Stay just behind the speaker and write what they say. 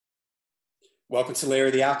Welcome to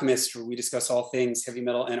Larry the Alchemist, where we discuss all things heavy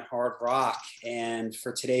metal and hard rock. And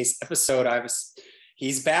for today's episode,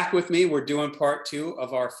 he's back with me. We're doing part two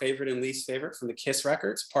of our favorite and least favorite from the Kiss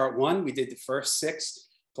records. Part one, we did the first six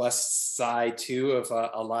plus side two of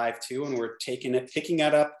Alive 2, and we're picking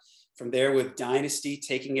it up from there with Dynasty,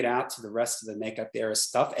 taking it out to the rest of the Makeup era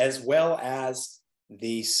stuff, as well as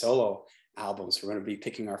the solo albums. We're going to be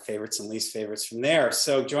picking our favorites and least favorites from there.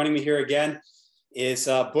 So joining me here again is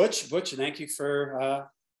Butch. Butch, thank you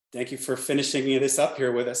for finishing this up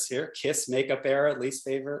here with us here. Kiss Makeup era, least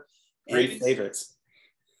favorite and favorites.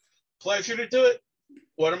 Pleasure to do it.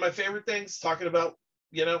 One of my favorite things, talking about,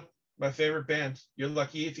 my favorite band. You're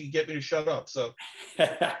lucky if you get me to shut up. So,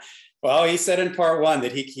 well, he said in part one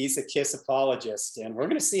that he's a Kiss apologist, and we're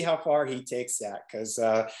going to see how far he takes that, because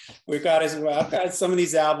I've got some of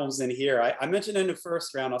these albums in here. I mentioned in the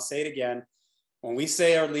first round. I'll say it again. When we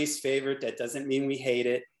say our least favorite, that doesn't mean we hate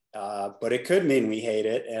it, but it could mean we hate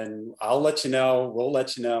it. And we'll let you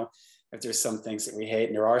know if there's some things that we hate.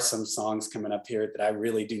 And there are some songs coming up here that I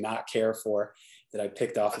really do not care for, that I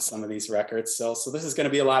picked off of some of these records. So this is going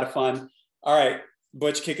to be a lot of fun. All right,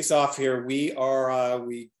 Butch, kick us off here.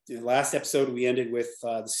 Last episode, we ended with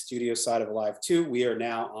the studio side of Alive 2. We are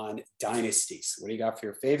now on Dynasty. So what do you got for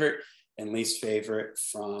your favorite and least favorite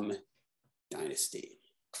from Dynasty?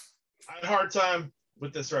 I had a hard time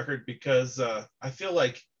with this record because I feel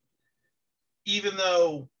like, even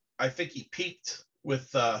though I think he peaked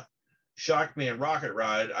with Shock Me and Rocket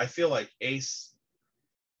Ride, I feel like Ace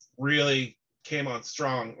really came on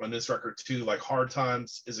strong on this record too. Like Hard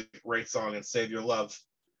Times is a great song, and Save Your Love.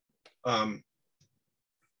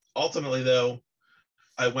 Ultimately though,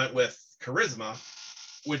 I went with Charisma,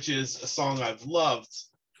 which is a song I've loved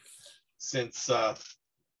since I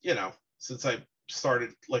started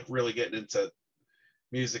like really getting into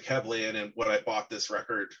music heavily, and when I bought this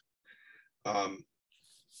record.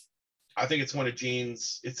 I think it's one of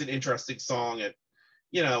Gene's. It's an interesting song, and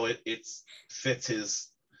it fits his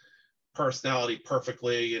personality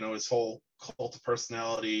perfectly. His whole cult of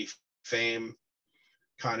personality, fame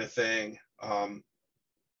kind of thing.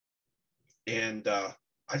 And I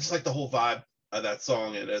just like the whole vibe of that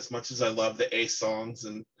song. And as much as I love the Ace songs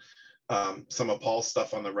and some of Paul's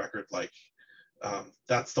stuff on the record, like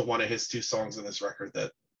that's the one of his two songs in this record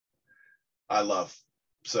that I love.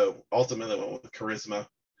 So ultimately I went with Charisma.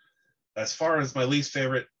 As far as my least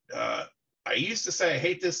favorite, I used to say I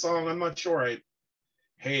hate this song. I'm not sure I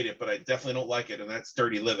hate it, but I definitely don't like it, and that's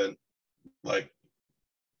Dirty Livin'. Like,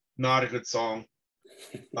 not a good song.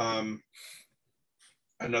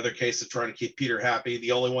 Another case of trying to keep Peter happy.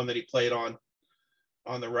 The only one that he played on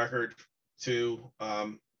the record too.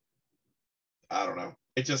 I don't know.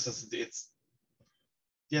 It just it's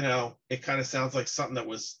it kind of sounds like something that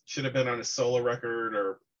should have been on a solo record,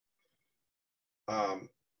 or and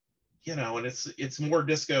it's more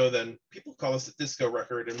disco than people call this a disco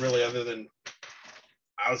record, and really, other than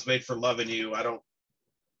I Was Made for Loving You, I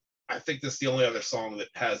think this is the only other song that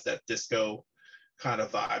has that disco kind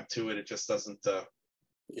of vibe to it. It just doesn't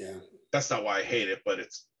that's not why I hate it, but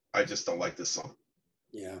I just don't like this song.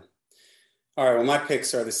 Yeah. All right, well, my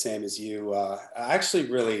picks are the same as you. I actually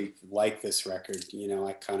really like this record.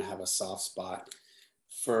 I kind of have a soft spot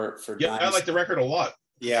for Dynasty. I like the record a lot.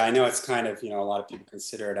 Yeah, I know it's kind of, a lot of people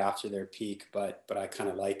consider it after their peak, but I kind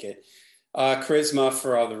of like it. Charisma,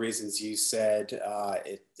 for all the reasons you said,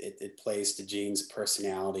 it plays to Gene's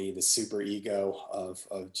personality, the super ego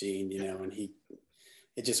of Gene, and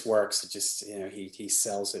it just works. It just, he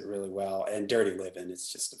sells it really well. And Dirty Livin',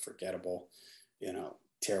 it's just a forgettable,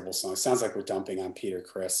 terrible song. Sounds like we're dumping on Peter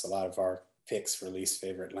Criss. A lot of our picks for least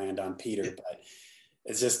favorite land on Peter, but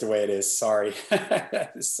it's just the way it is. Sorry.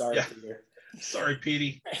 Sorry, yeah. Peter. Sorry,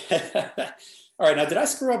 Petey. All right, now did I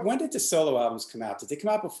screw up? When did the solo albums come out? Did they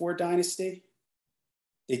come out before Dynasty?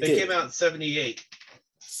 They came out in 1978.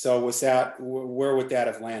 So where would that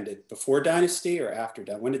have landed? Before Dynasty or after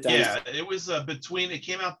Dynasty? When did Dynasty? Yeah, it was it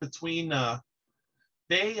came out between,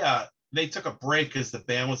 they took a break because the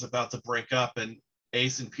band was about to break up, and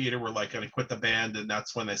Ace and Peter were like going to quit the band, and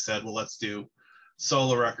that's when they said, well, let's do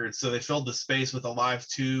solo records. So they filled the space with Alive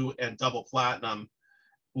 2 and Double Platinum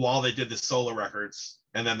while they did the solo records.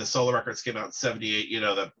 And then the solo records came out in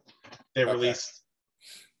 1978. They released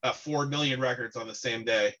 4 million records on the same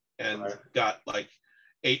day, and got like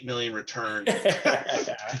 8 million returned.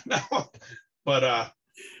 But all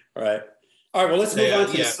right. Well, let's move on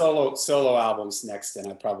to the solo albums next. And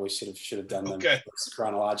I probably should have done them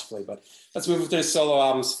chronologically, but let's move to the solo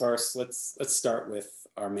albums first. Let's start with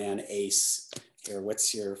our man Ace here.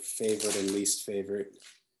 What's your favorite and least favorite?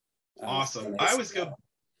 Awesome. I always go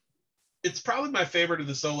it's probably my favorite of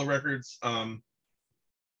the solo records.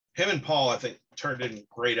 Him and Paul, I think, turned in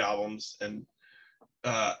great albums, and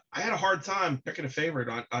I had a hard time picking a favorite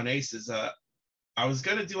on Aces. I was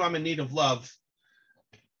gonna do "I'm in Need of Love,"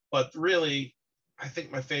 but really, I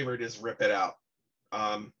think my favorite is "Rip It Out."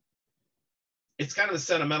 It's kind of a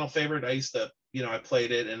sentimental favorite. I used to, I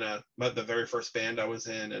played it in the very first band I was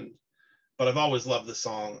in, but I've always loved the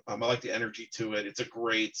song. I like the energy to it. It's a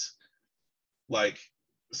great, like,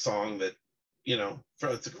 song that,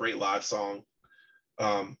 it's a great live song.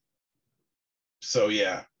 So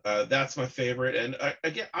yeah, that's my favorite. And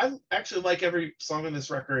again, I actually like every song on this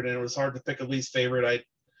record, and it was hard to pick a least favorite.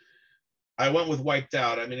 I went with "Wiped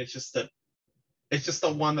Out." I mean, it's just the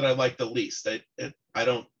one that I like the least. I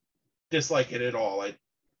don't dislike it at all.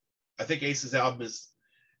 I think Ace's album is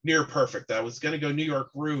near perfect. I was gonna go "New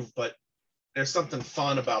York Groove," but there's something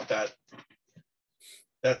fun about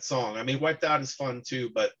that song. I mean, "Wiped Out" is fun too,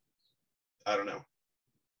 but I don't know.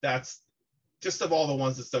 That's just, of all the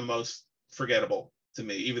ones, it's the most forgettable to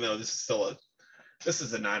me, even though this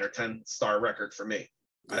is a 9 or 10 star record for me.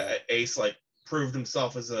 Yeah. Ace, like, proved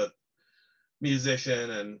himself as a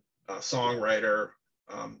musician and a songwriter.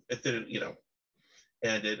 It didn't,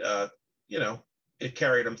 and it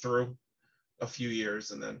carried him through a few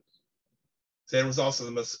years, and then it was also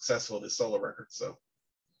the most successful of his solo records. So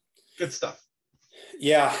good stuff.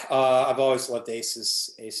 Yeah, I've always loved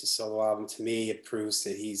Ace's solo album. To me, it proves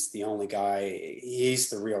that he's the only guy. He's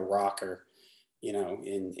the real rocker,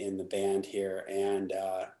 in the band here, and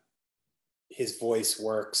his voice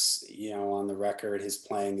works, on the record. His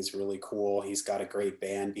playing is really cool. He's got a great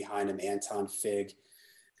band behind him, Anton Fig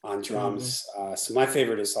on drums. So my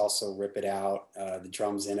favorite is also "Rip It Out." The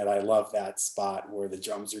drums in it, I love that spot where the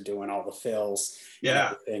drums are doing all the fills.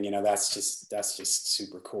 Yeah. And everything. That's just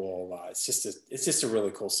super cool. It's just a really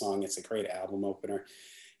cool song. It's a great album opener.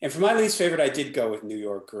 And for my least favorite, I did go with "New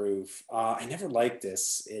York Groove." I never liked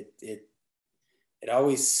this. It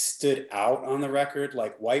always stood out on the record.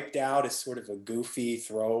 Like, "Wiped Out" is sort of a goofy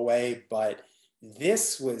throwaway, but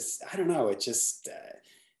this was, I don't know, it just,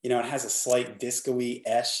 it has a slight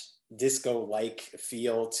disco-like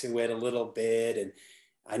feel to it a little bit. And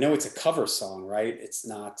I know it's a cover song, right? It's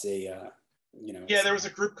not Yeah, there was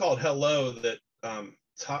a group called Hello that I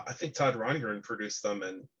think Todd Rundgren produced them,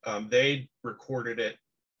 and they recorded it.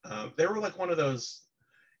 They were like one of those,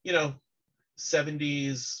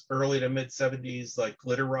 70s, early to mid 70s, like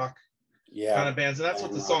glitter rock kind of bands, and that's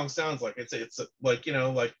what the song sounds like. It's like, like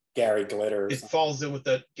Gary Glitter. It falls in with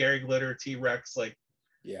the Gary Glitter, T-Rex, like,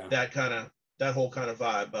 that whole kind of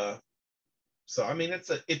vibe. So I mean,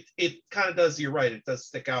 it kind of does. You're right. It does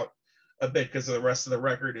stick out a bit because the rest of the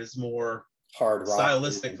record is more hard rock,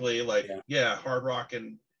 stylistically, like, hard rock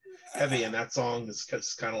and heavy, and that song is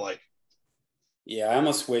kind of like, I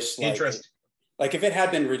almost wish, like if it had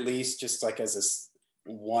been released just like as a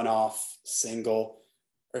one-off single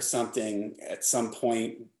or something at some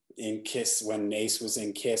point in Kiss, when Ace was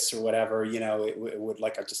in Kiss or whatever, it would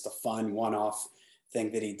like just a fun one-off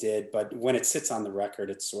thing that he did. But when it sits on the record,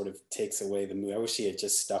 it sort of takes away the mood. I wish he had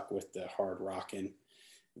just stuck with the hard rocking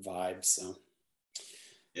vibe. So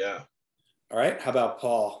yeah. All right, how about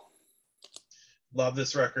Paul? Love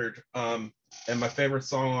this record. And my favorite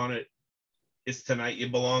song on it is "Tonight You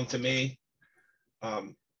Belong to Me."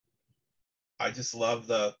 I just love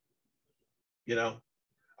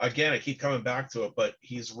again, I keep coming back to it, but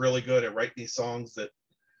he's really good at writing these songs that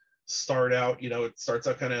start out, it starts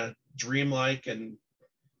out kind of dreamlike, and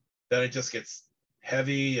then it just gets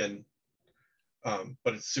heavy, and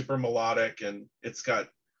but it's super melodic, and it's got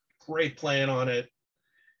great playing on it.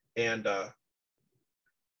 And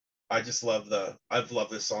I've loved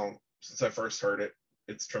this song since I first heard it.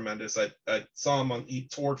 It's tremendous. I saw him he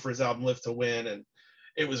toured for his album Live to Win, and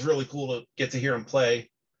it was really cool to get to hear him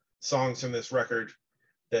play songs from this record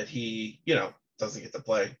that he, doesn't get to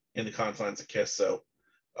play in the confines of Kiss. So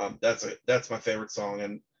that's my favorite song.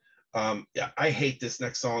 And I hate this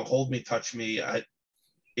next song, "Hold Me, Touch Me."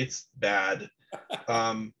 It's bad.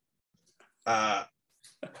 I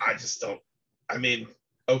just don't. I mean,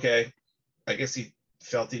 okay, I guess he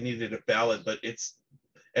felt he needed a ballad, but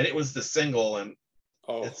it was the single, and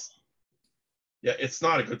it's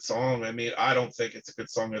not a good song. I mean, I don't think it's a good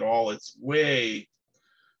song at all. It's way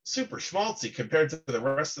super schmaltzy compared to the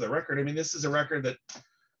rest of the record. I mean, this is a record that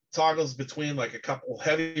toggles between like a couple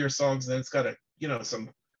heavier songs, and then it's got some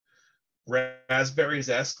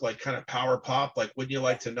Raspberries-esque, like, kind of power pop, like "Wouldn't You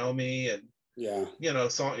Like to Know Me," and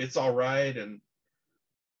song "It's All Right," and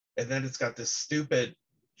then it's got this stupid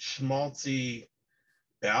schmaltzy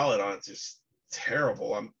ballad on it. Just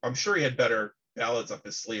terrible. I'm sure he had better ballads up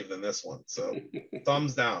his sleeve than this one. So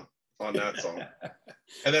thumbs down on that song.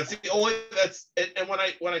 And that's the only and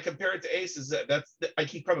when I compare it to Aces, that's I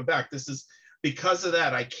keep coming back. This is because of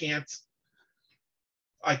that I can't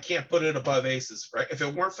put it above Aces, right? If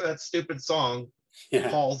it weren't for that stupid song,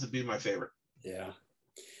 Paul's would be my favorite. Yeah.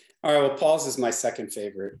 All right. Well, Paul's is my second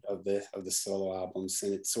favorite of the solo albums,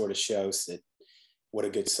 and it sort of shows that what a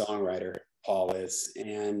good songwriter Paul is.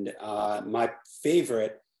 And my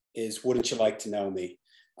favorite is "Wouldn't You Like to Know Me."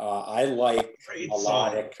 I like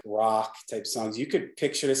melodic rock type songs. You could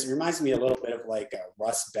picture this. It reminds me a little bit of like a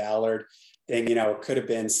Russ Ballard thing. You know, it could have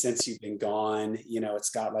been "Since You've Been Gone." You know, it's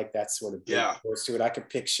got like that sort of big force to it. I could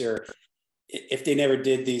picture if they never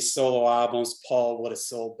did these solo albums, Paul would have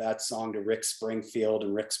sold that song to Rick Springfield,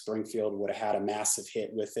 and Rick Springfield would have had a massive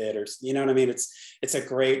hit with it, or you know what I mean? It's a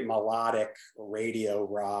great melodic radio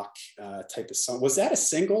rock type of song. Was that a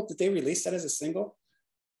single? Did they release that as a single?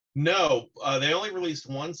 No, they only released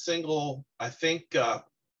one single. I think I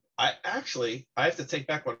have to take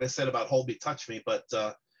back what I said about "Hold Me, Touch Me," but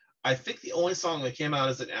I think the only song that came out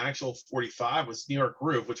as an actual 45 was "New York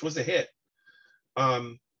Groove," which was a hit.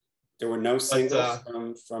 There were no singles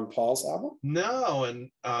from Paul's album? No, and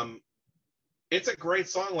it's a great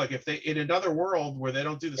song. Like if they in another world where they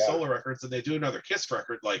don't do the solo records and they do another Kiss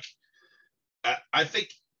record, like I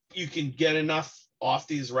think you can get enough off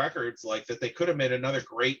these records like that they could have made another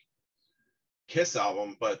great Kiss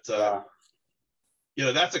album. But you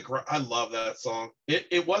know, I love that song.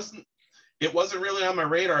 It wasn't really on my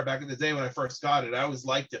radar back in the day when I first got it. I always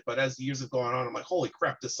liked it, but as the years have gone on, I'm like, holy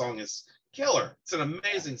crap, this song is killer. It's an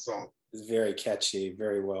amazing song. It's very catchy,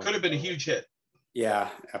 very well. Could have been a huge hit. Yeah,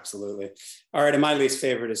 absolutely. All right, and my least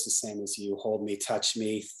favorite is the same as you. "Hold Me, Touch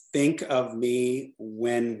Me." Think of me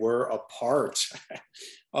when we're apart.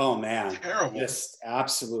 Oh man, terrible. Just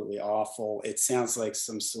absolutely awful. It sounds like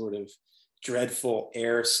some sort of dreadful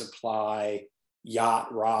Air Supply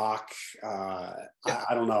yacht rock. I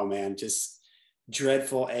don't know, man. Just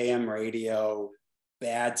dreadful AM radio,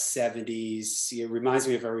 bad 70s. It reminds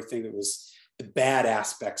me of everything that was the bad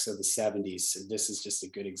aspects of the 70s. So this is just a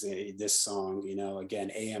good example. This song, you know,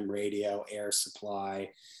 again, AM radio, Air Supply,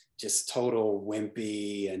 just total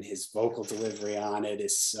wimpy, and his vocal delivery on it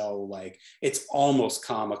is so like, it's almost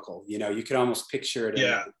comical. You know, you could almost picture it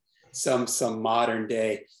in some modern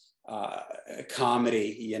day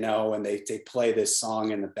comedy, you know, and they play this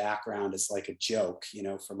song in the background as like a joke, you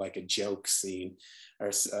know, for like a joke scene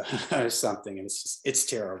or something. And it's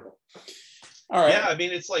terrible. All right. Yeah, I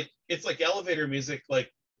mean, it's like elevator music. Like,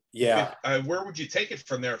 where would you take it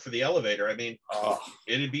from there for the elevator? I mean,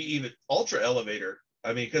 it'd be even ultra elevator.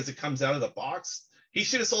 I mean, because it comes out of the box. He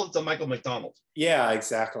should have sold it to Michael McDonald. Yeah,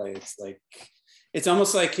 exactly. It's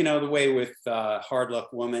almost like, you know, the way with Hard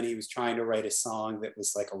Luck Woman, he was trying to write a song that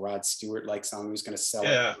was like a Rod Stewart-like song. He was going to sell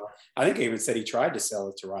it. I think he even said he tried to sell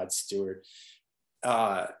it to Rod Stewart.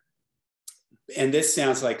 And this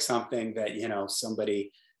sounds like something that, you know,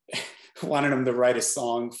 somebody wanted him to write a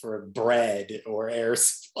song for Bread or Air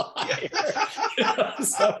Supply. You know,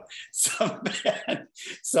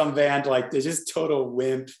 some band like they're just total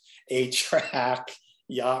wimp, 8-track,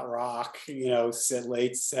 yacht rock, you know,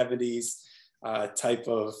 late 70s type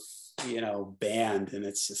of, you know, band. And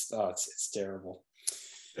it's just, it's terrible.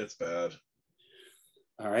 It's bad.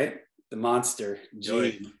 All right. The Monster,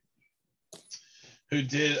 Gene. Who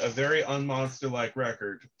did a very unmonster-like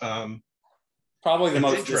record. Probably the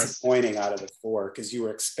most disappointing out of the four, because you were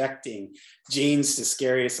expecting Gene's the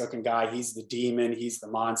scariest looking guy. He's the demon. He's the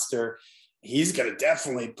monster. He's going to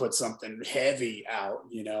definitely put something heavy out,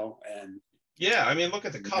 you know? And yeah, I mean, look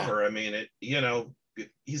at the cover. I mean, you know,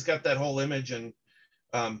 he's got that whole image. And,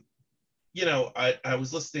 you know, I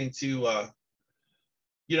was listening to,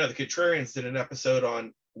 you know, the Contrarians did an episode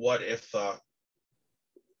on what if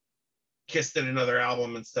Kiss did another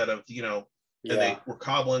album instead of, you know, and they were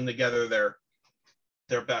cobbling together their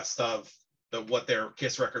best of what their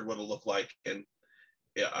Kiss record would have looked like. And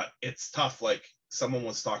it's tough. Like someone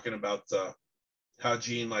was talking about how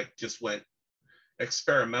Gene like just went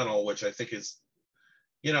experimental, which I think is,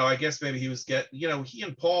 you know, I guess maybe he was you know, he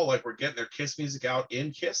and Paul like were getting their Kiss music out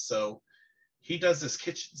in Kiss. So he does this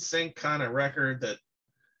kitchen sink kind of record that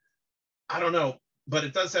I don't know, but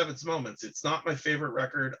it does have its moments. It's not my favorite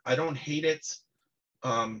record. I don't hate it.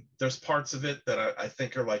 There's parts of it that I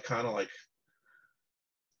think are like kind of like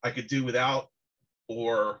I could do without,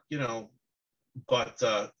 or, you know, but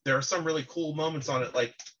there are some really cool moments on it.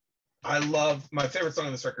 Like I love, my favorite song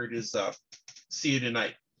on this record is See You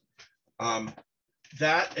Tonight.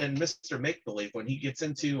 That and Mr. Make Believe, when he gets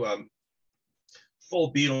into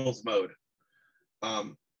full Beatles mode.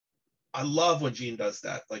 I love when Gene does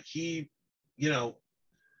that. Like he, you know,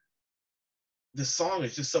 the song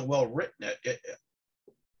is just so well written.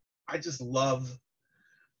 I just love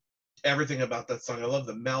everything about that song. I love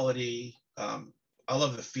the melody. I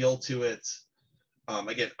love the feel to it.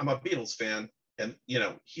 Again, I'm a Beatles fan, and you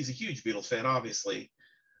know, he's a huge Beatles fan, obviously.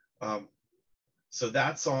 So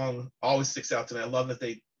that song always sticks out to me. I love that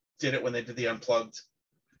they did it when they did the Unplugged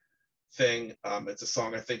thing. It's a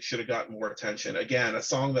song I think should have gotten more attention. Again, a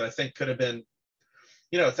song that I think could have been,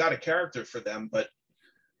 you know, it's out of character for them, but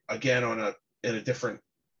again, in a different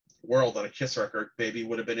world on a Kiss record, maybe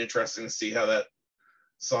would have been interesting to see how that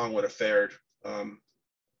song would have fared.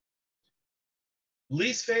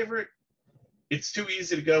 Least favorite, it's too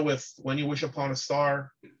easy to go with When You Wish Upon a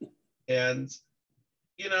Star. And,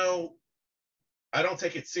 you know, I don't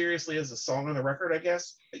take it seriously as a song on the record, I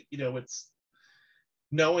guess. You know, it's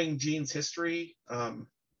knowing Gene's history,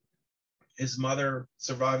 his mother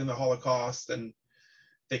surviving the Holocaust, and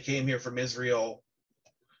they came here from Israel,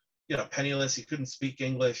 you know, penniless. He couldn't speak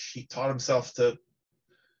English. He taught himself to,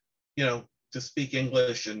 you know, to speak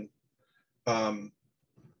English, and,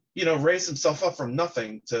 you know, raised himself up from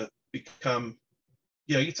nothing to become,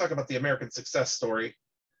 you know, you talk about the American success story.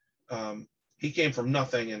 He came from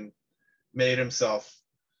nothing and made himself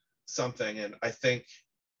something. And I think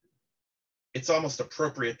it's almost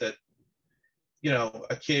appropriate that, you know,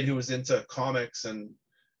 a kid who was into comics and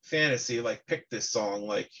fantasy, like, picked this song.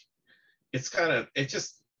 Like, it's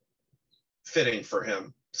just fitting for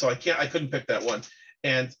him. So I couldn't pick that one.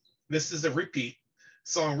 And this is a repeat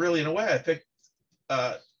song, really, in a way. I picked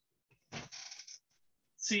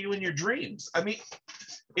See You in Your Dreams. I mean,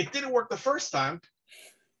 it didn't work the first time.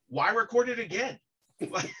 Why record it again?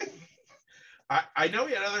 Like, I know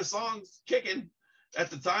he had other songs kicking at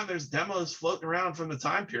the time. There's demos floating around from the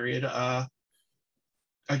time period.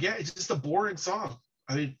 Again, it's just a boring song.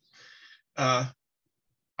 I mean, I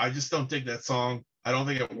just don't dig that song. I don't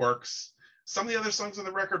think it works. Some of the other songs on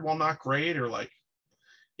the record, while not great, or like,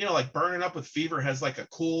 you know, like Burning Up with Fever has like a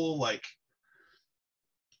cool, like,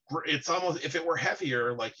 it's almost, if it were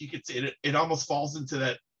heavier, like, you could see it almost falls into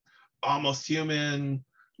that Almost Human,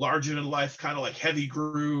 larger than life, kind of like heavy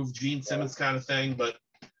groove, Gene Simmons kind of thing. But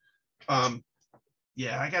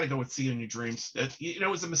yeah, I got to go with See You in Your Dreams. You know,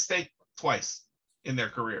 it was a mistake twice in their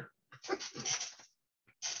career.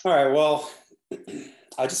 All right, well,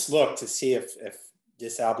 I just looked to see if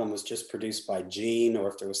this album was just produced by Gene or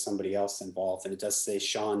if there was somebody else involved, and it does say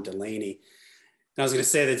Sean Delaney. And I was going to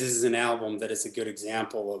say that this is an album that is a good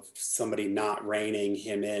example of somebody not reining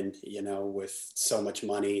him in, you know, with so much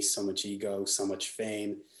money, so much ego, so much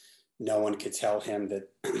fame. No one could tell him that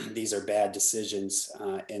these are bad decisions.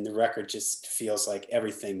 And the record just feels like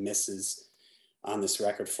everything misses on this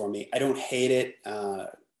record for me. I don't hate it.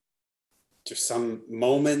 There's some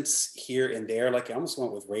moments here and there, like I almost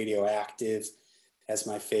went with Radioactive as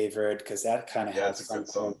my favorite, because that kind of has some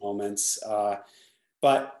cool moments.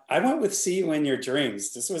 But I went with See You in Your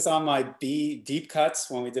Dreams. This was on my deep cuts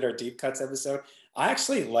when we did our deep cuts episode. I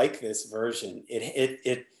actually like this version.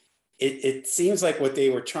 It seems like what they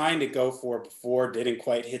were trying to go for before didn't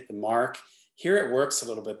quite hit the mark. Here it works a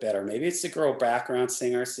little bit better. Maybe it's the girl background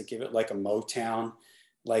singers to give it like a Motown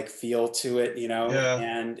like feel to it, you know? Yeah.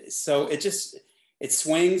 And so it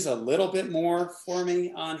swings a little bit more for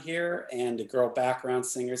me on here, and the girl background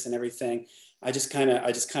singers and everything. I just kind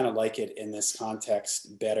of like it in this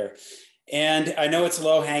context better. And I know it's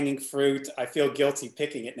low hanging fruit. I feel guilty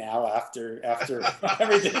picking it now after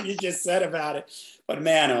everything you just said about it. But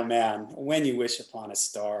man, oh man, When You Wish Upon a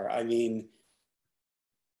Star. I mean,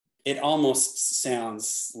 it almost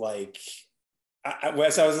sounds like,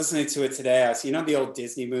 as I was listening to it today, I was, you know, the old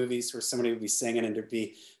Disney movies where somebody would be singing and there'd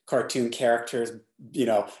be cartoon characters, you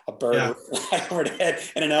know, a bird would fly over the head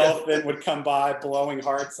and an elephant would come by blowing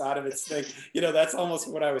hearts out of its thing. You know, that's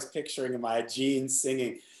almost what I was picturing in my Gene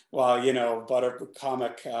singing while, you know,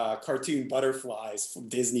 cartoon butterflies from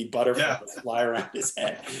Disney butterflies fly around his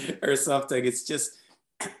head or something. It's just,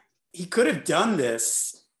 he could have done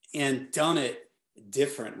this and done it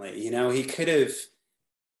differently. You know, he could have,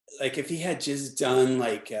 like, if he had just done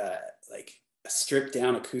like a stripped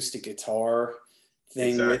down acoustic guitar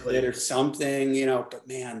thing with it or something, you know, but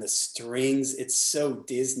man, the strings, it's so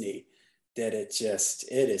Disney that it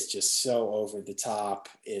is just so over the top.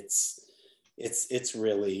 It's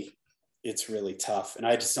really tough. And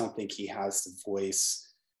I just don't think he has the voice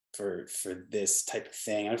for this type of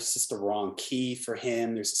thing. It's just the wrong key for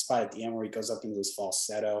him. There's a spot at the end where he goes up into his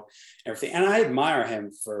falsetto and everything. And I admire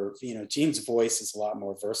him for, you know, Gene's voice is a lot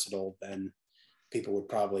more versatile than people would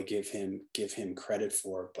probably give him credit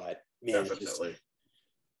for, but man, it just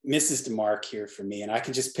misses the mark here for me. And I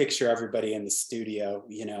can just picture everybody in the studio,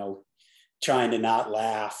 you know, trying to not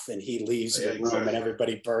laugh, and he leaves the room and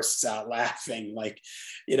everybody bursts out laughing, like,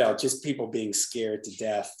 you know, just people being scared to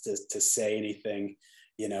death to say anything,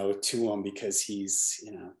 you know, to him, because he's,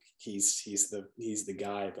 you know, he's the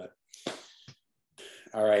guy. But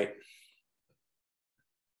all right.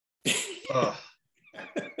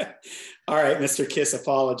 All right, Mr. Kiss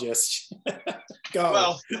apologist. Go.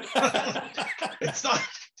 Well, it's not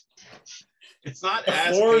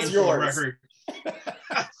as painful a record.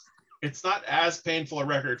 It's not as painful a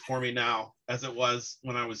record for me now as it was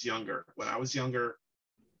when I was younger. When I was younger,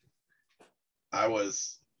 I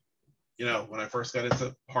was, you know, when I first got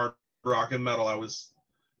into hard rock and metal, I was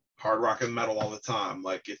hard rock and metal all the time.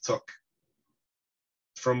 Like, it took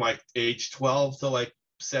from like age 12 to like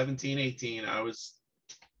 17, 18, I was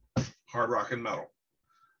hard rock and metal.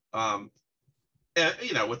 And,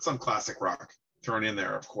 you know, with some classic rock thrown in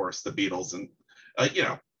there, of course, the Beatles and, you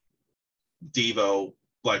know, Devo,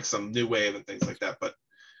 like some new wave and things like that. But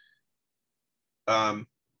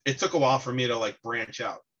it took a while for me to like branch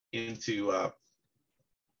out into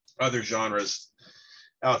other genres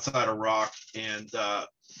outside of rock. And I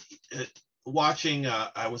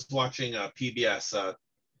was watching PBS,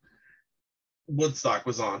 Woodstock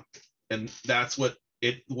was on, and that's what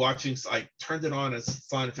I turned it on as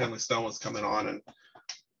Sly and Family Stone was coming on, and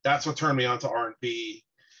that's what turned me on to R&B.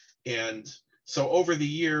 And so over the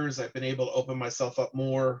years, I've been able to open myself up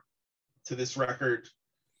more to this record,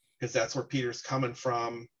 because that's where Peter's coming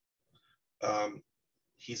from.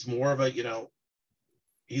 He's more of a, you know,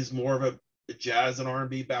 jazz and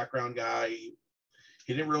R&B background guy. He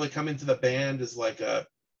didn't really come into the band as like a,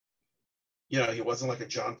 you know, he wasn't like a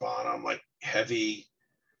John Bonham, like heavy,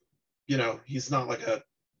 you know, he's not like a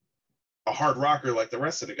hard rocker like the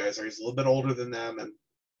rest of the guys are. He's a little bit older than them and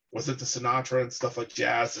was into Sinatra and stuff like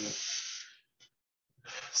jazz. And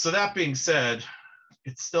so that being said,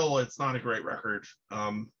 it's not a great record.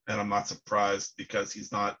 And I'm not surprised, because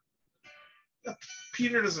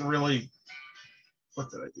Peter doesn't really,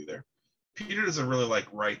 what did I do there? Peter doesn't really like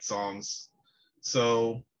write songs.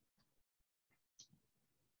 So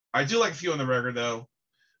I do like a few on the record though.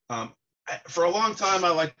 For a long time, I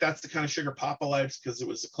like That's the Kind of Sugar Papa Likes, because it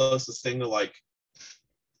was the closest thing to like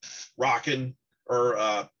rocking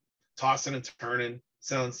or tossing and turning.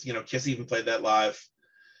 Sounds, you know, Kiss even played that live.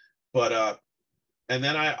 But and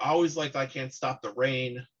then I always liked I Can't Stop the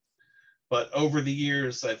Rain. But over the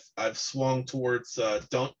years, I've swung towards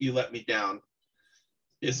Don't You Let Me Down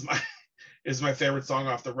is my favorite song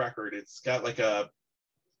off the record. It's got like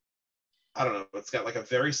it's got like a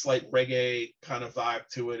very slight reggae kind of vibe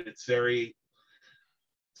to it. It's very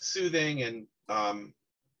soothing, and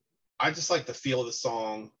I just like the feel of the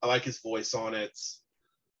song. I like his voice on it.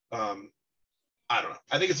 I don't know.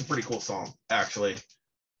 I think it's a pretty cool song, actually.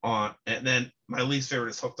 And then my least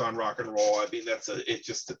favorite is Hooked on Rock and Roll. I mean, it's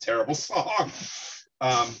just a terrible song.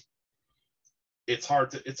 It's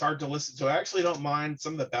hard to listen to. I actually don't mind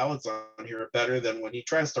some of the ballads on here better than when he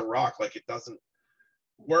tries to rock. Like, it doesn't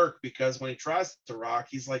work, because when he tries to rock,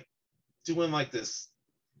 he's like doing like this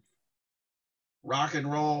rock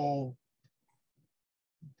and roll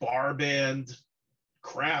bar band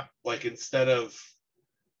crap, like, instead of,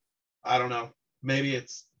 I don't know, maybe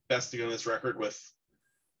it's best to go on this record with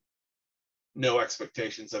no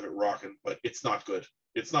expectations of it rocking, but it's not good.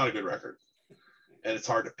 It's not a good record, and it's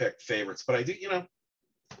hard to pick favorites. But I do, you know,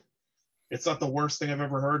 it's not the worst thing I've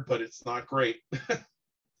ever heard, but it's not great.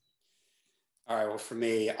 All right. Well, for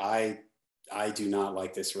me, I do not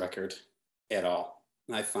like this record at all.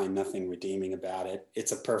 I find nothing redeeming about it.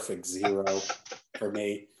 It's a perfect 0 for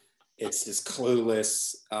me. It's just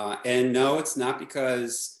clueless. And no, it's not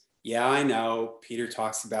because, yeah, I know Peter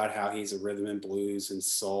talks about how he's a rhythm and blues and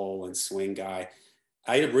soul and swing guy.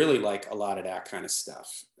 I really like a lot of that kind of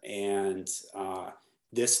stuff. And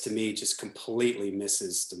this, to me, just completely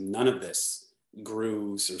misses none of this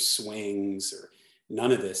grooves or swings, or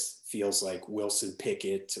none of this feels like Wilson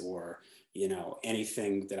Pickett or, you know,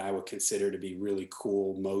 anything that I would consider to be really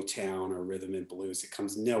cool Motown or rhythm and blues. It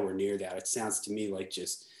comes nowhere near that. It sounds to me like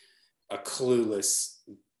just a clueless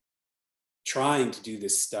trying to do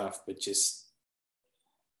this stuff, but just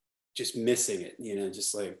missing it, you know,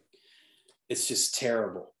 just like, it's just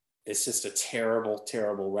terrible. It's just a terrible,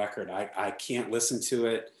 terrible record. I can't listen to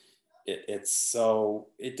it.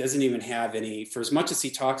 It doesn't even have any, for as much as he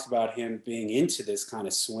talks about him being into this kind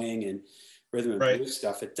of swing and rhythm and blues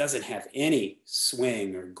stuff, it doesn't have any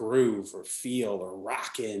swing or groove or feel or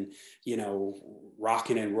rocking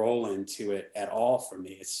and rolling to it at all for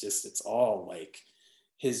me. It's all like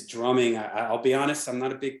his drumming. I'll be honest, I'm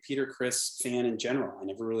not a big Peter Criss fan in general. I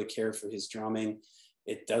never really cared for his drumming.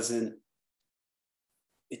 It doesn't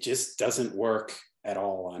it just doesn't work at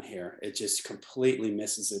all on here. It just completely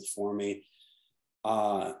misses it for me.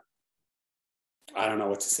 I don't know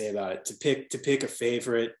what to say about it. To pick a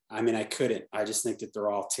favorite, I mean, I couldn't. I just think that they're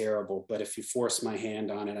all terrible. But if you force my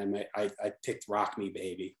hand on it, I picked Rock Me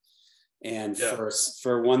Baby. And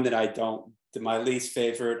for one that I don't, my least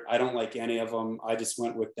favorite, I don't like any of them. I just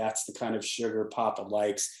went with That's the Kind of Sugar Papa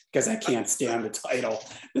Likes, because I can't stand the title.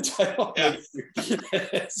 The title, and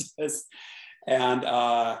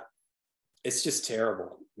it's just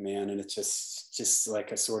terrible, man. And it's just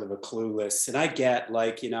like a sort of a clueless. And I get,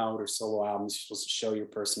 like, you know, their solo albums, you're supposed to show your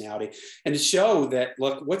personality and to show that,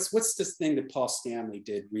 look, what's this thing that Paul Stanley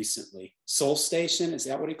did recently? Soul Station, is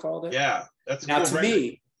that what he called it? Yeah, that's now cool to record.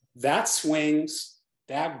 Me, that swings,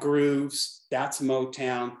 that grooves, that's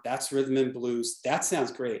Motown, that's rhythm and blues. That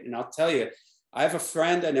sounds great. And I'll tell you, I have a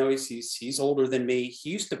friend, I know he's older than me. He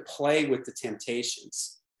used to play with the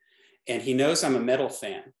Temptations, and he knows I'm a metal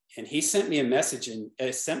fan. And he sent me a message and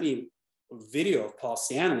sent me a video of Paul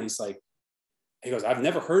Stanley. He's like, he goes, I've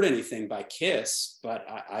never heard anything by Kiss, but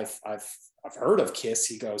I've heard of Kiss.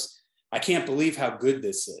 He goes, I can't believe how good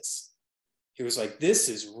this is. He was like, this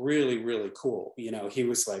is really, really cool. You know, he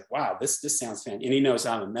was like, wow, this sounds fan. And he knows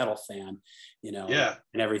I'm a metal fan, you know,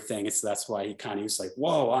 and everything. And so that's why he was like,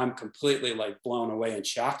 whoa, I'm completely like blown away and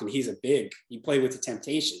shocked. And he played with the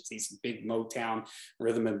Temptations. He's a big Motown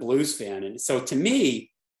rhythm and blues fan. And so to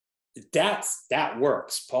me, that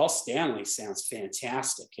works. Paul Stanley sounds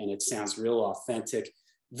fantastic, and it sounds real authentic.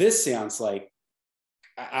 This sounds like,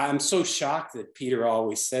 I'm so shocked that Peter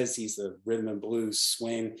always says he's a rhythm and blues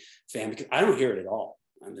swing fan, because I don't hear it at all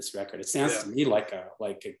on this record. It sounds to me like a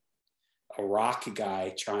rock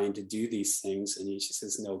guy trying to do these things, and he just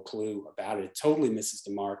has no clue about it. It totally misses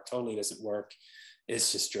the mark, totally doesn't work.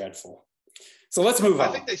 It's just dreadful. So let's move on.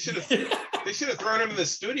 I think they should have thrown him in the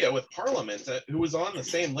studio with Parliament, who was on the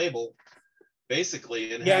same label,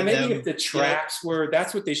 basically. And maybe if the tracks were,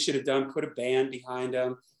 that's what they should have done. Put a band behind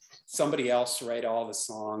him. Somebody else write all the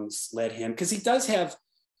songs, let him, because he does have,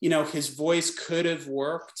 you know, his voice could have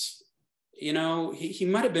worked. You know, he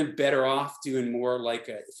might have been better off doing more like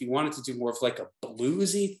if he wanted to do more of like a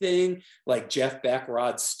bluesy thing, like Jeff Beck,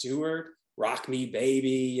 Rod Stewart, Rock Me Baby,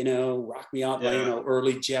 you know, Rock Me Out, you know,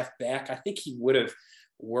 early Jeff Beck. I think he would have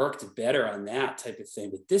worked better on that type of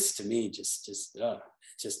thing. But this, to me, just it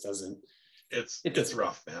just doesn't. It's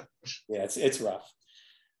rough, man. Yeah, it's rough.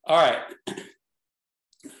 All right.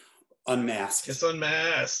 Unmasked. It's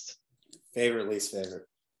Unmasked. Favorite, least favorite.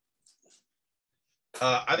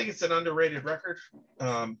 I think it's an underrated record.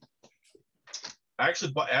 I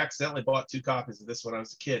actually accidentally bought 2 copies of this when I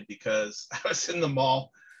was a kid, because I was in the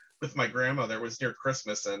mall with my grandmother. It was near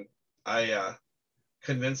Christmas, and I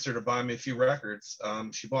convinced her to buy me a few records.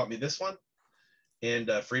 She bought me this one, and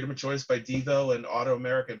Freedom of Choice by Devo, and Auto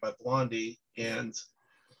American by Blondie. And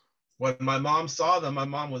when my mom saw them, my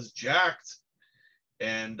mom was jacked.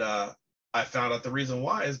 And I found out the reason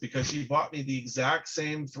why is because she bought me the exact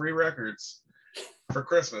same 3 records for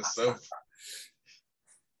Christmas. So,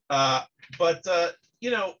 you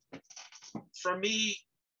know, for me,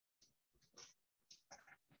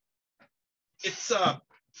 it's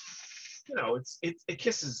you know, it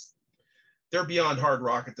Kisses. They're beyond hard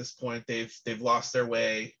rock at this point. They've lost their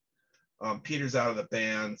way. Peter's out of the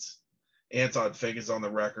band. Anton Fig is on the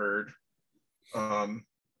record.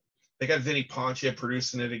 They got Vinnie Poncha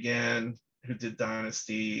producing it again, who did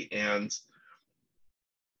Dynasty, and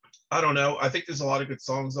I don't know. I think there's a lot of good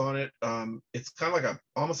songs on it. It's kind of like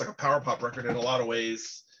almost like a power pop record in a lot of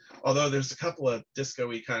ways, although there's a couple of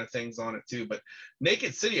disco-y kind of things on it too. But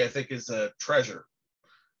Naked City, I think, is a treasure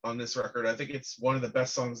on this record. I think it's one of the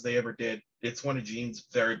best songs they ever did. It's one of Gene's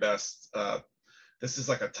very best. This is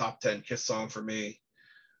like a top 10 Kiss song for me.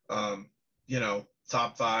 You know,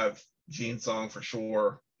 top 5 Gene song for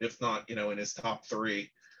sure, if not, you know, in his top 3.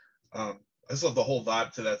 I just love the whole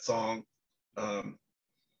vibe to that song.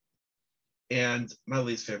 And my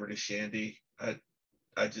least favorite is Shandy.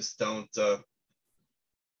 I just don't.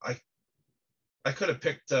 I could have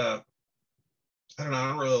picked. I don't know. I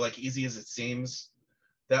don't really like Easy as It Seems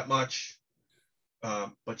that much.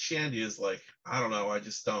 But Shandy is like, I don't know. I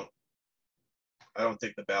just don't. I don't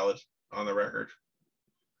think the ballad on the record.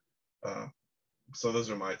 So those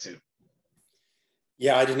are my 2.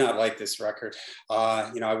 Yeah, I did not like this record.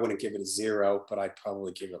 You know, I wouldn't give it a 0, but I'd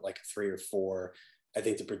probably give it like a 3 or 4. I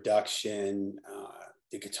think the production,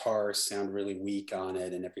 the guitars sound really weak on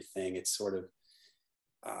it and everything. It's sort of,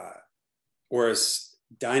 whereas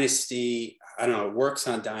Dynasty, I don't know, it works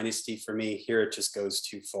on Dynasty for me. Here it just goes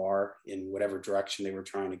too far in whatever direction they were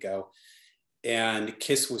trying to go. And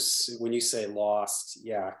Kiss was, when you say lost,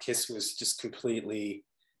 yeah, Kiss was just completely,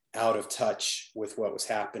 out of touch with what was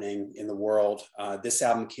happening in the world. This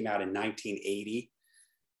album came out in 1980,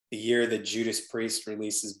 the year that Judas Priest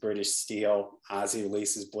releases British Steel, Ozzy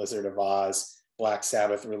releases Blizzard of Oz, Black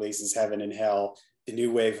Sabbath releases Heaven and Hell. The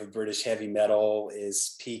new wave of British heavy metal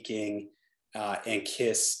is peaking, and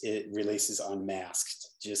Kiss, it releases Unmasked.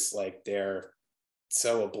 Just like they're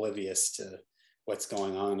so oblivious to what's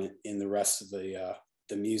going on in the rest of the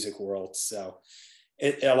music world. So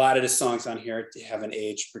a lot of the songs on here haven't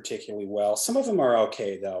aged particularly well. Some of them are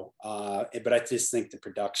okay though, but I just think the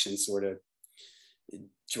production sort of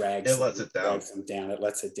drags it down. them down. It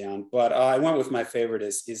lets it down. But I went with my favorite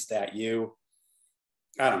is That You?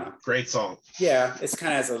 I don't know. Great song. Yeah, it's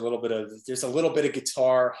kind of has there's a little bit of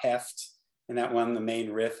guitar heft in that one. The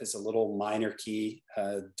main riff is a little minor key,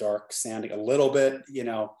 dark sounding, a little bit,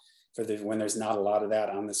 when there's not a lot of that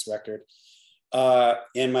on this record.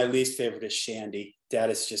 And my least favorite is Shandy. That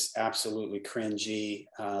is just absolutely cringy.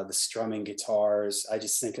 The strumming guitars, I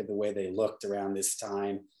just think of the way they looked around this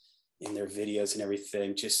time in their videos and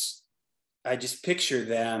everything. I just picture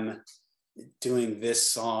them doing this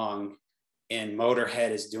song, and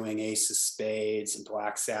Motorhead is doing Ace of Spades, and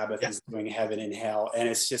Black Sabbath is doing Heaven and Hell. And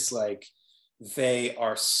it's just like, they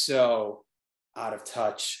are so out of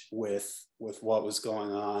touch with what was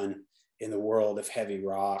going on in the world of heavy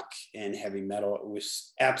rock and heavy metal. It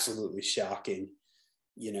was absolutely shocking,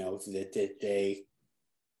 that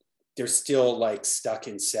they're still like stuck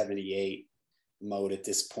in 78 mode at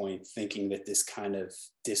this point, thinking that this kind of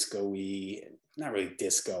disco-y, not really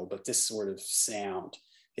disco, but this sort of sound,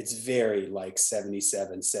 it's very like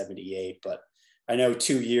 77, 78. But I know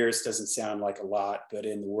 2 years doesn't sound like a lot, but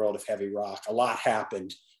in the world of heavy rock, a lot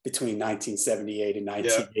happened between 1978 and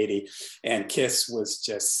 1980. And Kiss was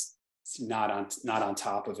just not on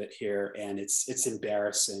top of it here. And it's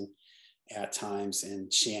embarrassing at times.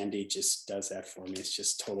 And Shandy just does that for me. It's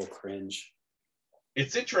just total cringe.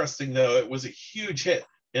 It's interesting though, it was a huge hit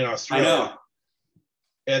in Australia. I know.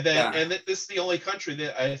 And then this is the only country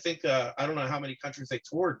that I think, I don't know how many countries they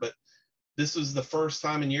toured, but this was the first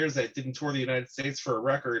time in years that it didn't tour the United States for a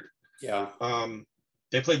record. Yeah.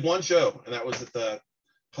 They played one show, and that was at the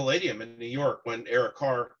Palladium in New York when Eric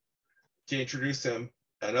Carr, to introduce him.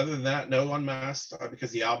 And other than that, no Unmasked,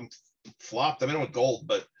 because the album flopped. I mean, it went gold,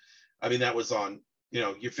 but I mean, that was on,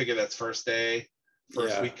 you figure that's first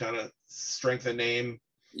week kind of strength of name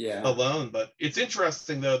alone. But it's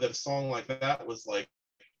interesting though that a song like that was like,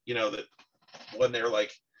 that when they're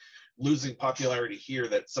like losing popularity here,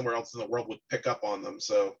 that somewhere else in the world would pick up on them.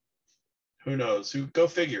 So who knows? Go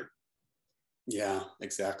figure. Yeah,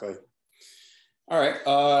 exactly. All right.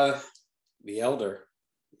 The Elder.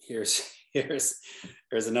 Here's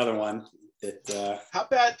another one that how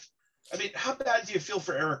bad do you feel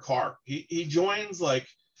for Eric Carr? He joins like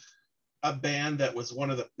a band that was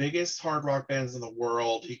one of the biggest hard rock bands in the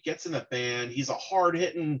world. He gets in the band. He's a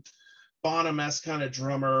hard-hitting Bonham-esque kind of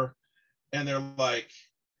drummer. And they're like,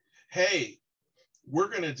 hey, we're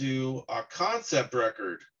going to do a concept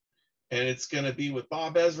record. And it's going to be with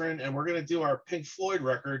Bob Ezrin. And we're going to do our Pink Floyd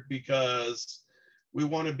record because we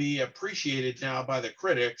want to be appreciated now by the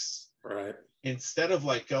critics. Right. Instead of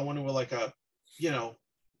like going to like a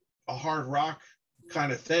hard rock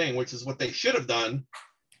kind of thing, which is what they should have done.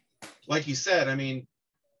 Like you said, I mean,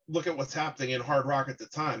 look at what's happening in hard rock at the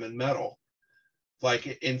time and metal. Like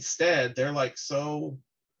instead, they're like so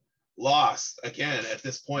lost again at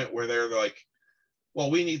this point where they're like, well,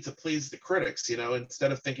 we need to please the critics,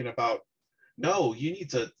 instead of thinking about, no, you need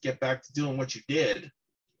to get back to doing what you did.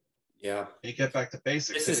 Yeah. And get back to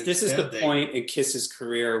basics. This is the point in Kiss's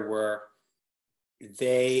career where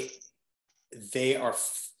they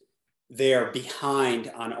are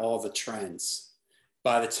behind on all the trends.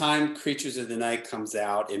 By the time Creatures of the Night comes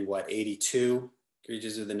out in 82,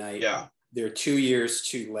 Creatures of the Night, they're 2 years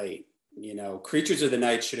too late. Creatures of the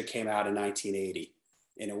Night should have came out in 1980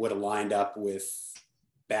 and it would have lined up with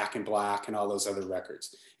Back in Black and all those other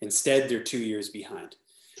records. Instead, they're 2 years behind.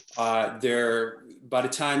 By the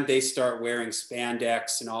time they start wearing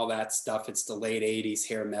spandex and all that stuff, it's the late 80s.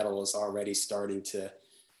 Hair metal is already starting to,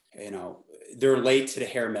 they're late to the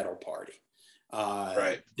hair metal party.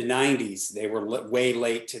 Right. The 90s, they were way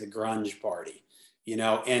late to the grunge party,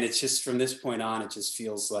 and it's just from this point on, it just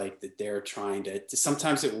feels like that they're trying to,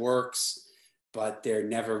 sometimes it works, but they're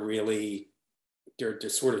never really, they're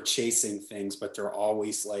sort of chasing things, but they're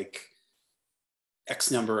always like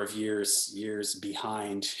X number of years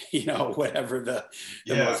behind, whatever the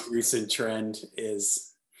most recent trend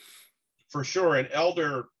is. For sure. And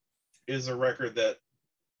Elder is a record that,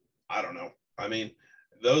 I don't know. I mean,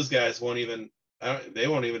 those guys won't even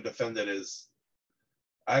defend it as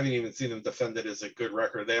I haven't even seen them defend it as a good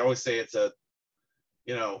record. They always say it's a,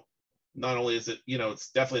 you know, not only is it, you know,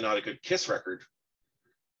 it's definitely not a good Kiss record,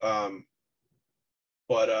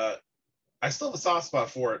 but I still have a soft spot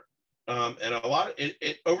for it. And a lot of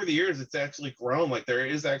it over the years, it's actually grown. Like there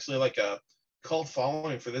is actually like a cult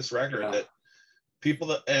following for this record that people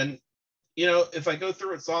that, and you know, if I go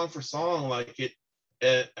through it song for song, like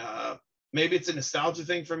maybe it's a nostalgia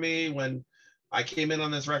thing for me when I came in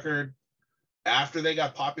on this record after they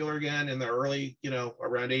got popular again in the early, you know,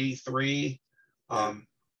 around 83.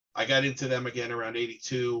 I got into them again around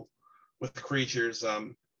 82 with the Creatures.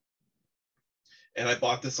 And I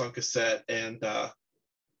bought this on cassette. And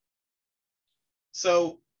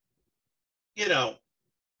so, you know,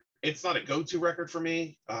 it's not a go-to record for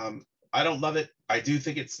me. I don't love it. I do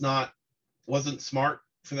think wasn't smart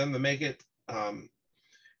for them to make it.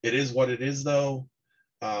 It is what it is, though.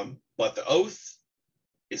 But The Oath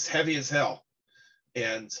is heavy as hell.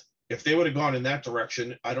 And if they would have gone in that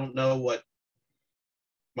direction, I don't know what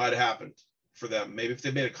might have happened for them. Maybe if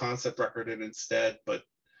they made a concept record and instead, but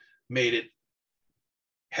made it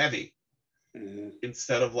heavy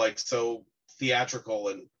instead of like so theatrical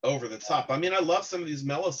and over the top. I mean, I love some of these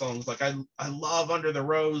mellow songs. Like I love Under the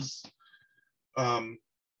Rose.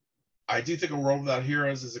 I do think A World Without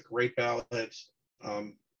Heroes is a great ballad.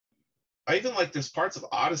 I even like there's parts of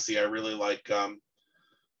Odyssey I really like.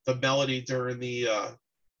 The melody during the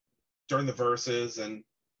verses and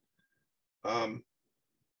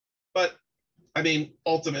but I mean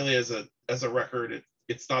ultimately as a record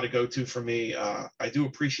it's not a go-to for me. I do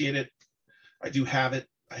appreciate it. I do have it.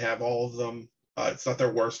 I have all of them. It's not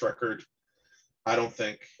their worst record, I don't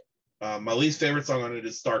think. My least favorite song on it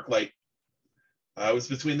is Starlight. It was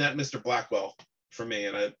between that and Mr. Blackwell for me,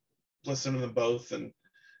 and I listened to them both, and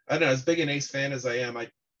I don't know, as big an Ace fan as I am,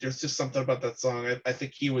 there's just something about that song. I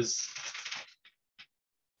think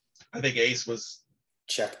Ace was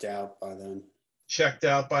checked out by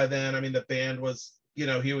then. I mean, the band was, you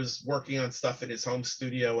know, he was working on stuff in his home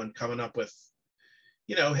studio and coming up with,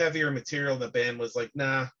 you know, heavier material. The band was like,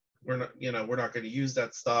 nah, we're not going to use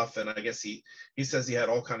that stuff. And I guess he says he had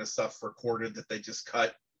all kind of stuff recorded that they just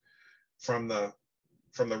cut from the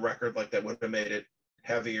record, like that would have made it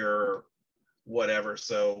heavier or whatever.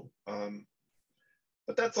 So,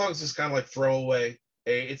 but that song's just kind of like throwaway.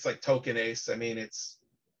 It's like token Ace. I mean, it's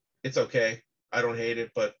okay. I don't hate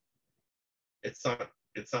it, but it's not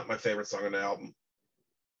my favorite song on the album.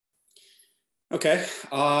 Okay.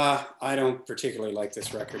 I don't particularly like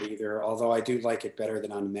this record either, although I do like it better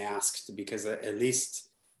than Unmasked because at least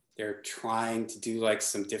they're trying to do like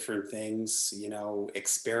some different things, you know,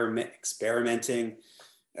 experimenting.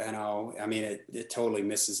 You know, I mean, it totally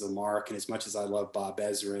misses the mark. And as much as I love Bob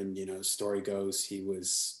Ezrin, you know, story goes, he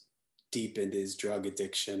was deep into his drug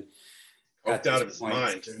addiction. Out of his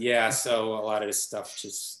mind. Yeah, so a lot of this stuff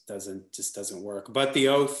just doesn't work. But The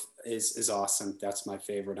Oath is awesome. That's my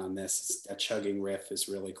favorite on this. That chugging riff is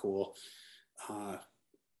really cool.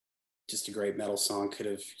 Just a great metal song.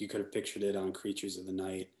 You could have pictured it on Creatures of the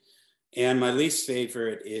Night. And my least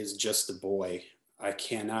favorite is Just a Boy. I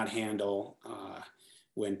cannot handle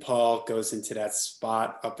when Paul goes into that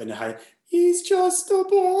spot up in the high. He's just a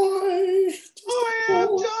boy. I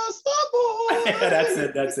am just a boy. Yeah,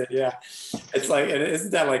 that's it. Yeah. It's like,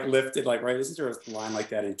 isn't that like lifted, like, right? Isn't there a line like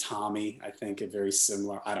that in Tommy? I think it very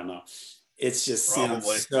similar. I don't know. It's just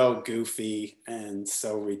sounds so goofy and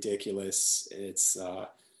so ridiculous. It's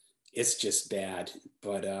just bad,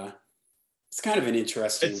 but it's kind of an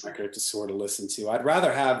interesting record to sort of listen to. I'd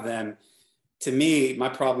rather have them. To me, my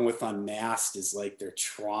problem with Unmasked is like they're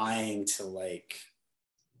trying to like,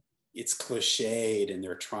 it's cliched and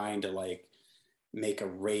they're trying to like make a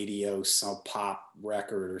radio some pop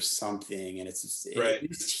record or something, and it's right. At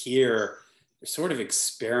least here they're sort of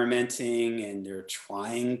experimenting and they're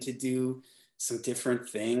trying to do some different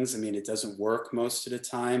things. I mean, it doesn't work most of the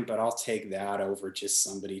time, but I'll take that over just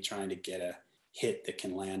somebody trying to get a hit that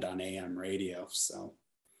can land on AM radio. So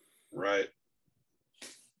right.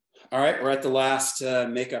 All right, we're at the last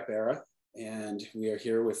makeup era, and we are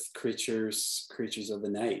here with Creatures of the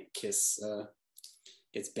Night. Kiss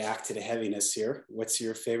gets back to the heaviness here. What's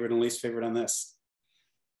your favorite and least favorite on this?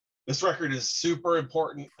 This record is super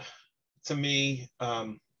important to me.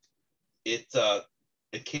 It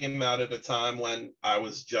came out at a time when I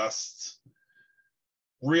was just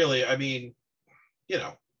really, I mean, you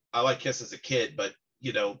know, I like Kiss as a kid, but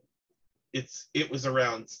you know, it was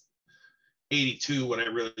around 82 when I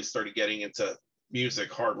really started getting into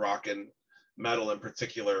music, hard rock and metal in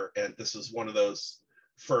particular. And this was one of those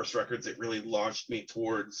first records that really launched me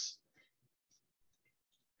towards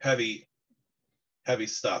heavy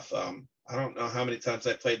stuff. I don't know how many times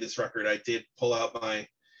I played this record. I did pull out my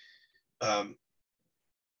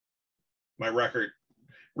my record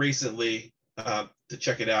recently to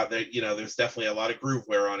check it out. There, you know, there's definitely a lot of groove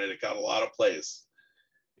wear on it. It got a lot of plays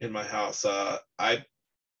in my house. I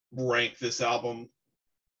rank this album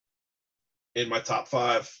in my top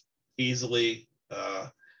 5 easily.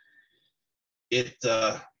 It's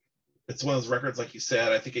one of those records, like you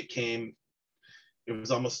said. I think it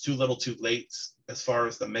was almost too little too late as far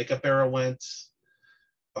as the makeup era went.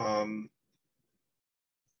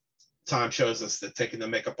 Time shows us that taking the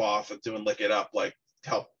makeup off and doing Lick It Up like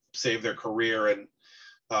helped save their career. And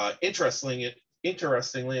interestingly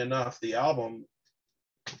enough, the album,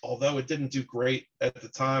 although it didn't do great at the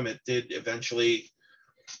time, it did eventually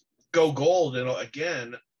go gold. And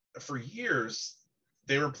again, for years,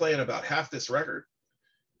 they were playing about half this record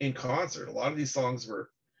in concert. A lot of these songs were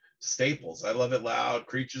staples. I Love It Loud,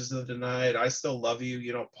 Creatures of the Night, I Still Love You.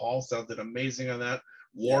 You know, Paul sounded amazing on that.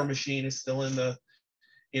 War Machine is still in the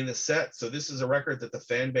set. So this is a record that the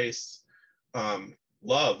fan base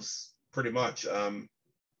loves pretty much.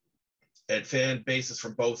 And fan bases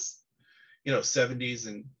from both, you know, 70s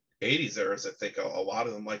and 80s eras, I think a lot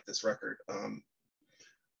of them like this record.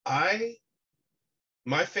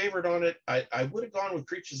 My favorite on it, I would have gone with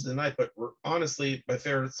Creatures of the Night, but honestly, my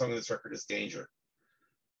favorite song on this record is Danger.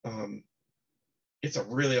 It's a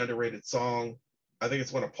really underrated song. I think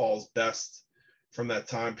it's one of Paul's best from that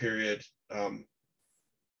time period.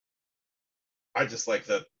 I just like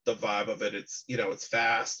the vibe of it. It's, you know, it's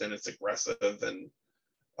fast and it's aggressive, and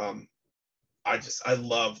I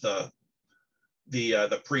love the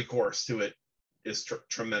pre-chorus to it is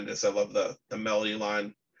tremendous. I love the melody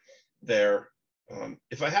line there.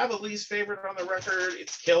 If I have a least favorite on the record,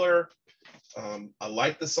 it's Killer. I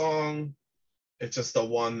like the song. It's just the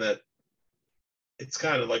one that it's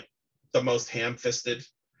kind of like the most ham-fisted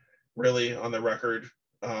really on the record.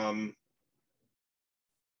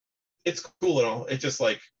 It's cool and all. It's just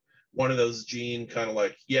like one of those Gene kind of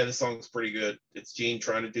like, yeah, the song's pretty good. It's Gene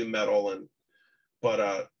trying to do metal,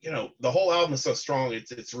 but you know, the whole album is so strong.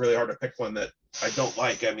 It's really hard to pick one that I don't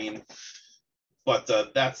like. I mean, but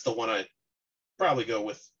that's the one I probably go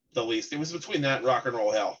with the least. It was between that and Rock and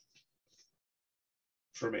Roll Hell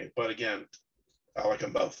for me. But again, I like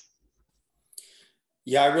them both.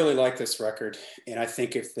 Yeah, I really like this record. And I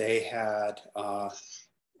think if they had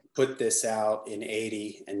put this out in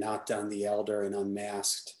 80 and not done The Elder and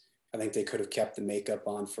Unmasked, I think they could have kept the makeup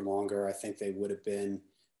on for longer. I think they would have been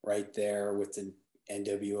right there with the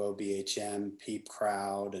NWO, BHM, Peep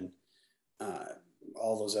Crowd, and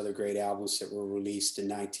all those other great albums that were released in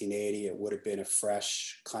 1980. It would have been a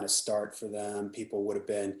fresh kind of start for them. People would have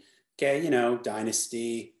been, okay, you know,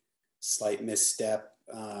 Dynasty, slight misstep,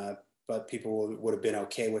 but people would have been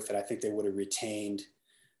okay with it. I think they would have retained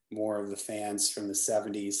more of the fans from the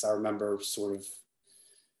 70s. I remember sort of,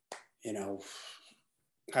 you know,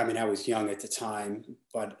 I mean, I was young at the time,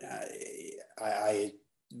 but I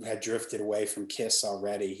had drifted away from Kiss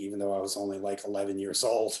already, even though I was only like 11 years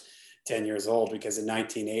old. 10 years old, because in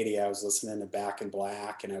 1980 I was listening to Back in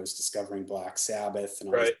Black and I was discovering Black Sabbath and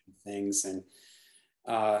all these things. And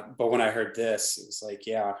but when I heard this, it was like,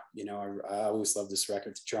 yeah, you know, I always love this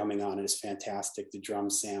record. The drumming on it is fantastic. The drum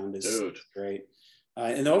sound is great,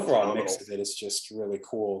 and the overall mix of it is just really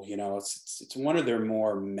cool. You know, it's one of their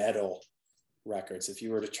more metal records. If you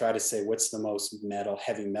were to try to say what's the most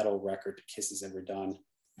heavy metal record Kiss has ever done,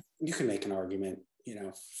 you can make an argument, you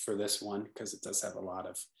know, for this one, because it does have a lot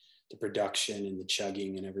of the production and the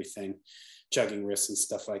chugging and everything, chugging riffs and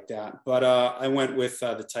stuff like that. But I went with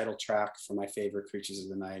the title track for my favorite, Creatures of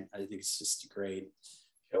the Night. I think it's just a great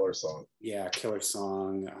killer song. Yeah, killer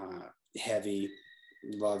song, heavy,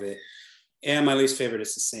 love it. And my least favorite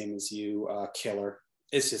is the same as you, Killer.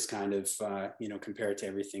 It's just kind of, you know, compared to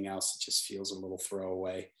everything else, it just feels a little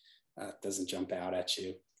throwaway. It doesn't jump out at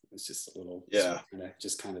you. It's just a little,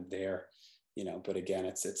 just kind of there, you know. But again,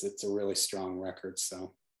 it's a really strong record.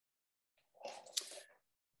 So.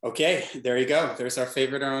 Okay, there you go. There's our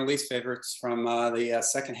favorite and our least favorites from the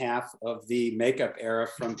second half of the makeup era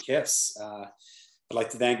from Kiss. I'd like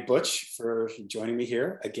to thank Butch for joining me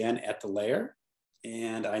here again at the Lair.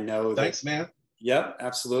 And I know Thanks, man. Yep,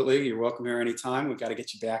 absolutely. You're welcome here anytime. We've got to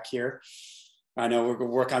get you back here. I know we're going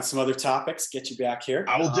to work on some other topics, get you back here.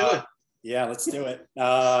 I will do it. Yeah, let's do it.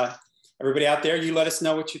 Everybody out there, you let us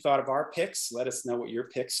know what you thought of our picks. Let us know what your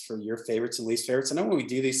picks for your favorites and least favorites. I know when we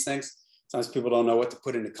do these things, sometimes people don't know what to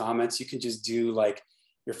put in the comments. You can just do like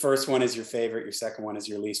your first one is your favorite, your second one is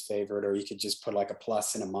your least favorite, or you could just put like a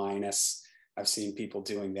plus and a minus. I've seen people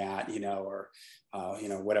doing that, or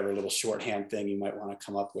whatever little shorthand thing you might want to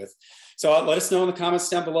come up with. So let us know in the comments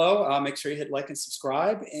down below. Make sure you hit like and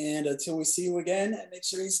subscribe. And until we see you again, make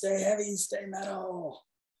sure you stay heavy, stay metal.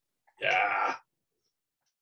 Yeah.